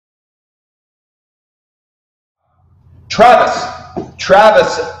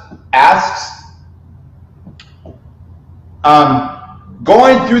Travis asks,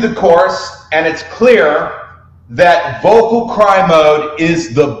 going through the course, and it's clear that vocal cry mode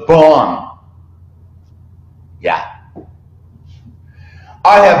is the bomb. Yeah.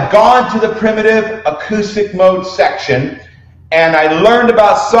 I have gone to the primitive acoustic mode section, and I learned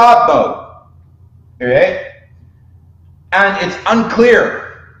about sob mode. Okay? And it's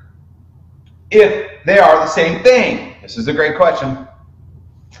unclear if they are the same thing. This is a great question.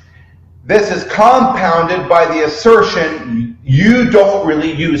 This is compounded by the assertion you don't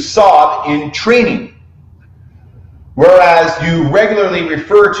really use sob in training, whereas you regularly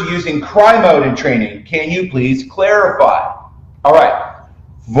refer to using cry mode in training. Can you please clarify? All right,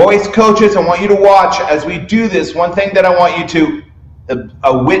 voice coaches, I want you to watch as we do this. One thing that I want you to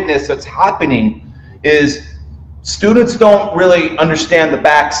witness that's happening is students don't really understand the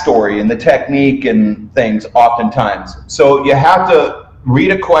backstory and the technique and things oftentimes. So you have to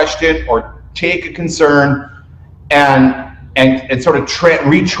read a question or take a concern and sort of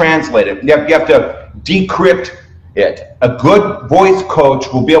retranslate it. You have to decrypt it. A good voice coach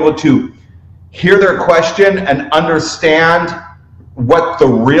will be able to hear their question and understand what the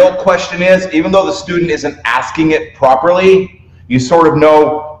real question is. Even though the student isn't asking it properly, you sort of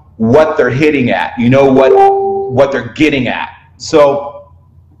know what they're hitting at. You know what they're getting at. So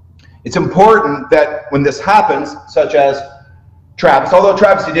it's important that when this happens, such as Travis, although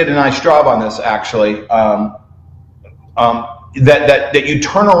Travis, you did a nice job on this actually, that you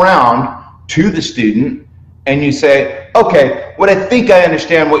turn around to the student and you say, okay, what I think I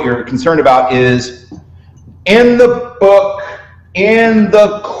understand what you're concerned about is in the book, in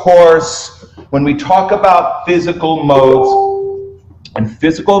the course, when we talk about physical modes, and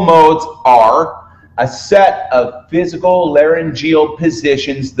physical modes are a set of physical laryngeal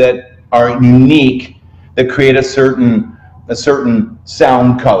positions that are unique, that create a certain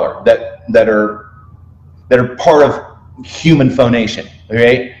sound color that are part of human phonation.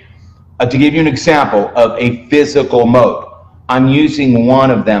 Okay, to give you an example of a physical mode, I'm using one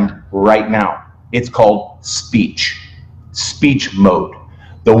of them right now. It's called speech mode.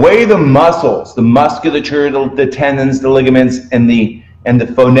 The way the muscles, the musculature, the tendons, the ligaments, and the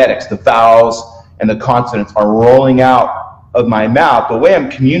phonetics, the vowels and the consonants are rolling out of my mouth, the way I'm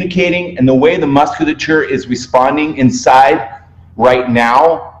communicating and the way the musculature is responding inside right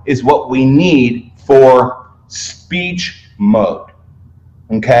now is what we need for speech mode.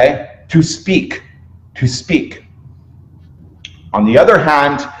 Okay? To speak. On the other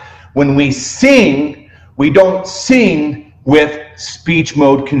hand, when we sing, we don't sing with speech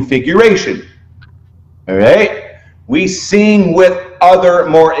mode configuration. All right? We sing with other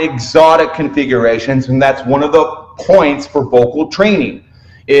more exotic configurations, and that's one of the points for vocal training,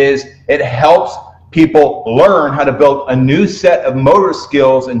 is it helps people learn how to build a new set of motor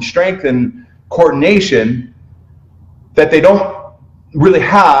skills and strength and coordination that they don't really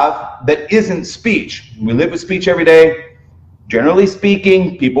have that isn't speech. We live with speech every day. Generally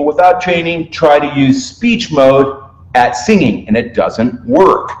speaking, people without training try to use speech mode at singing, and it doesn't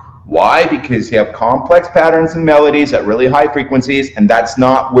work. Why? Because you have complex patterns and melodies at really high frequencies, and that's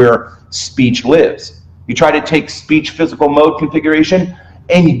not where speech lives. You try to take speech physical mode configuration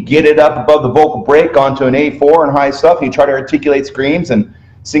and you get it up above the vocal break onto an A4 and high stuff, and you try to articulate screams and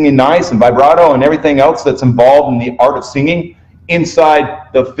singing nice and vibrato and everything else that's involved in the art of singing inside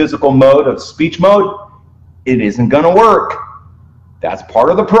the physical mode of speech mode. It isn't going to work. That's part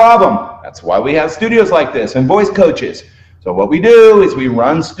of the problem. That's why we have studios like this and voice coaches. So what we do is we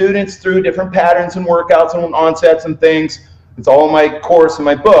run students through different patterns and workouts and onsets and things. It's all in my course in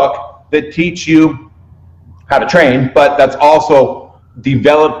my book that teach you how to train, but that's also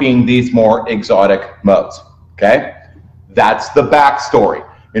developing these more exotic modes. Okay? That's the backstory.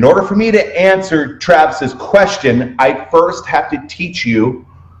 In order for me to answer Travis's question, I first have to teach you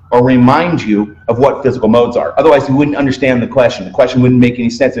or remind you of what physical modes are. Otherwise, you wouldn't understand the question. The question wouldn't make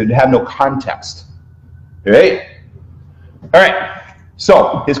any sense. It would have no context. All right? All right.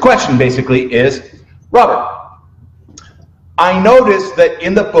 So his question basically is, Robert, I noticed that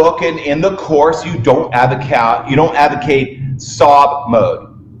in the book and in the course you don't advocate sob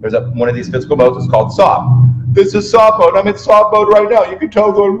mode. There's one of these physical modes. It's called sob. This is sob mode. I'm in sob mode right now. You can tell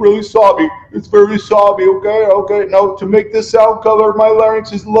I'm really sobby. It's very sobby. Okay, okay. Now to make this sound color, my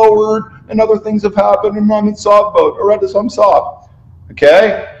larynx is lowered, and other things have happened, and I'm in sob mode. All right, so I'm sob.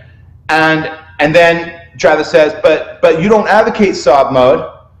 Okay, and then Travis says, but you don't advocate sob mode,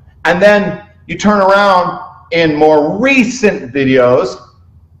 and then you turn around in more recent videos,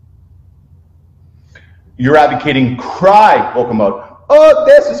 you're advocating cry vocal mode. Oh,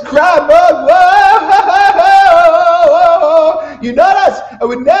 this is cry mode. Whoa, whoa, whoa, whoa. You notice I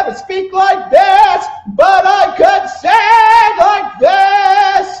would never speak like this, but I could sing like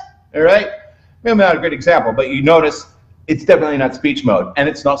this. All right? Maybe not a great example, but you notice it's definitely not speech mode, and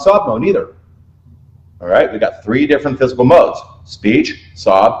it's not sob mode either. All right? We got 3 different physical modes: speech,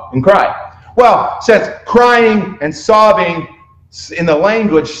 sob, and cry. Well, since crying and sobbing in the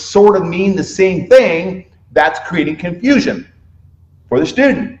language sort of mean the same thing, that's creating confusion for the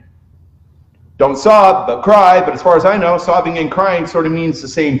student. Don't sob, but cry, but as far as I know, sobbing and crying sort of means the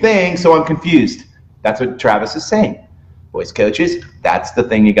same thing, so I'm confused. That's what Travis is saying. Voice coaches, that's the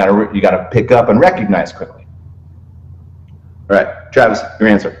thing you gotta pick up and recognize quickly. All right, Travis, your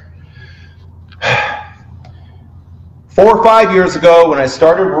answer. 4 or 5 years ago, when I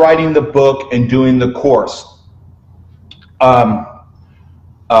started writing the book and doing the course, I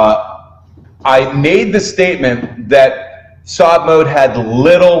made the statement that sob mode had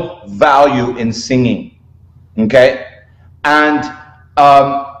little value in singing, okay? And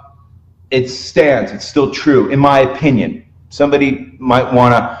it stands, it's still true, in my opinion. Somebody might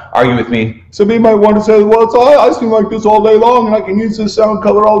want to argue with me. Somebody might want to say, well, I sing like this all day long, and I can use this sound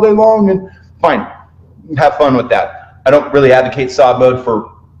color all day long, and fine, have fun with that. I don't really advocate sob mode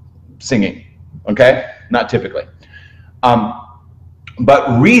for singing, okay? Not typically.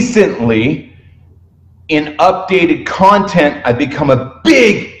 But recently, in updated content, I've become a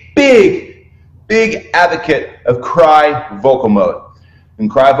big advocate of cry vocal mode. And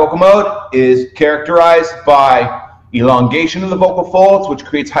cry vocal mode is characterized by elongation of the vocal folds, which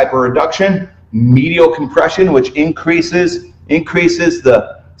creates hyperreduction, medial compression, which increases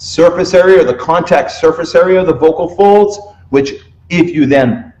the surface area or the contact surface area of the vocal folds, which if you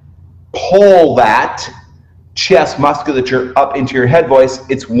then pull that chest musculature up into your head voice,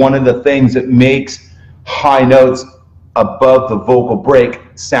 it's one of the things that makes high notes above the vocal break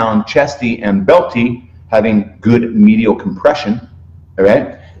sound chesty and belty, having good medial compression. All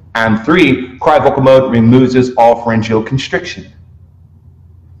right? And 3, cry vocal mode removes all pharyngeal constriction.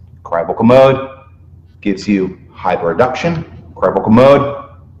 Cry vocal mode gives you hyperreduction. Cry vocal mode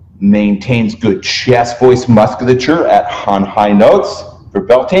maintains good chest voice musculature on high notes for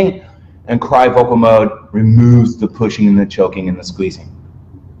belting. And cry vocal mode removes the pushing and the choking and the squeezing.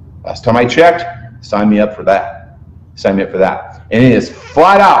 Last time I checked, sign me up for that. Sign me up for that. And it is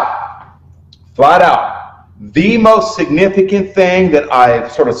flat out, the most significant thing that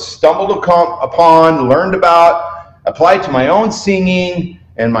I've sort of stumbled upon, learned about, applied to my own singing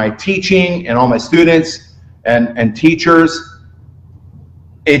and my teaching and all my students and teachers.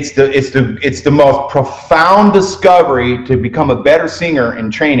 It's the most profound discovery to become a better singer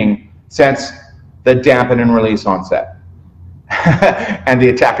in training since the dampen and release onset and the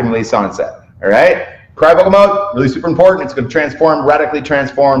attack and release onset. All right? Cry vocal mode, really super important. It's going to radically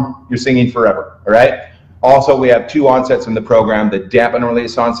transform your singing forever. All right? Also, we have 2 onsets in the program: the dampen and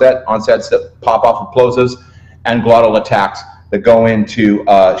release onsets that pop off of plosives, and glottal attacks that go into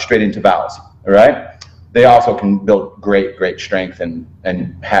straight into vowels. All right? They also can build great strength and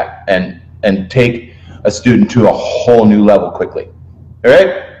take a student to a whole new level quickly. All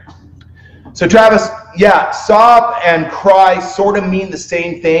right? So Travis, yeah, sob and cry sort of mean the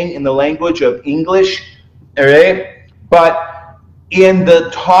same thing in the language of English, all right? But in the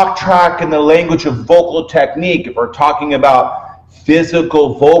talk track and the language of vocal technique, if we're talking about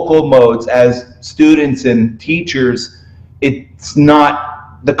physical vocal modes as students and teachers, it's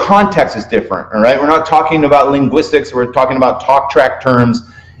not, the context is different, all right? We're not talking about linguistics, we're talking about talk track terms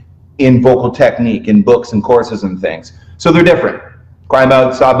in vocal technique, in books and courses and things. So they're different. Cry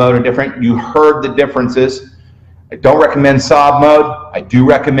mode, sob mode are different. You heard the differences. I don't recommend sob mode. I do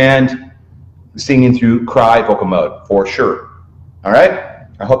recommend singing through cry vocal mode for sure. All right?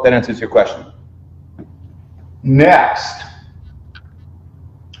 I hope that answers your question. Next,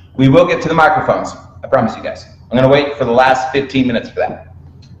 we will get to the microphones. I promise you guys. I'm going to wait for the last 15 minutes for that.